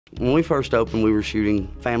When we first opened, we were shooting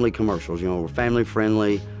family commercials. You know, we're family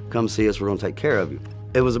friendly, come see us, we're gonna take care of you.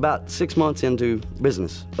 It was about 6 months into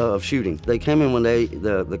business of shooting. They came in one day,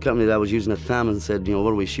 the company that I was using at the time, and said, you know,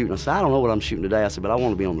 what are we shooting? I said, I don't know what I'm shooting today. I said, but I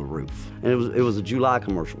want to be on the roof. And it was a July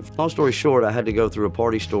commercial. Long story short, I had to go through a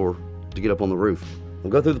party store to get up on the roof. I'll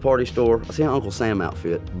go through the party store, I see an Uncle Sam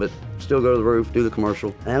outfit, but still go to the roof, do the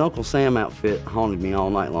commercial. And Uncle Sam outfit haunted me all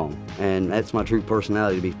night long. And that's my true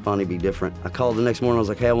personality, to be funny, be different. I called the next morning, I was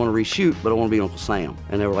like, hey, I want to reshoot, but I want to be Uncle Sam.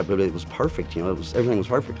 And they were like, but it was perfect, you know, everything was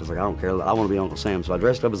perfect. I was like, I don't care, I want to be Uncle Sam. So I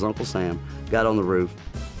dressed up as Uncle Sam, got on the roof.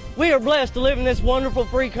 We are blessed to live in this wonderful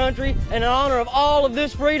free country, and in honor of all of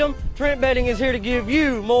this freedom, Trent Bedding is here to give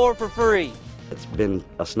you more for free. It's been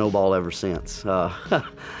a snowball ever since.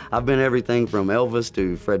 I've been everything from Elvis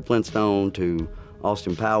to Fred Flintstone to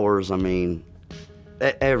Austin Powers. I mean,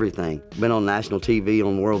 everything. Been on national TV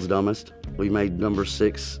on World's Dumbest. We made number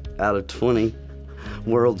 6 out of 20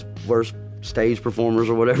 world's worst stage performers,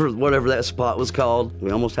 or whatever that spot was called. We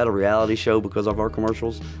almost had a reality show because of our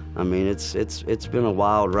commercials. I mean, it's been a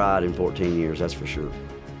wild ride in 14 years, that's for sure.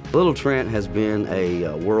 Lil Trent has been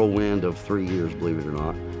a whirlwind of 3 years, believe it or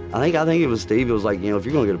not. I think it was Steve. It was like, you know, if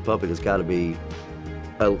you're gonna get a puppet, it's got to be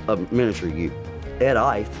a miniature you. Ed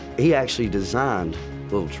Ith, he actually designed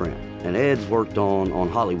Lil Trent, and Ed's worked on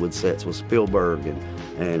Hollywood sets with Spielberg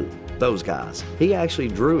and those guys. He actually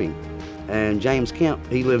drew him. And James Kemp,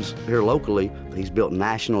 he lives here locally. He's built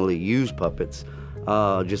nationally used puppets.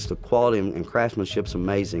 Just the quality and craftsmanship's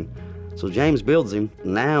amazing. So James builds him.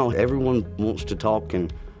 Now everyone wants to talk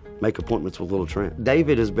and make appointments with Lil Trent.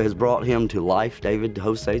 David has brought him to life. David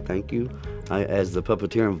Jose, thank you, as the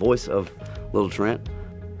puppeteer and voice of Lil Trent.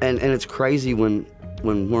 And it's crazy when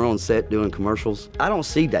we're on set doing commercials, I don't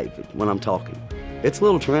see David when I'm talking. It's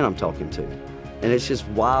Lil Trent I'm talking to. And it's just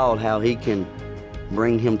wild how he can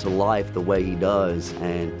bring him to life the way he does,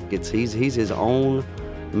 and he's his own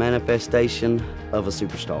manifestation of a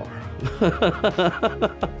superstar.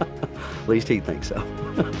 At least he thinks so.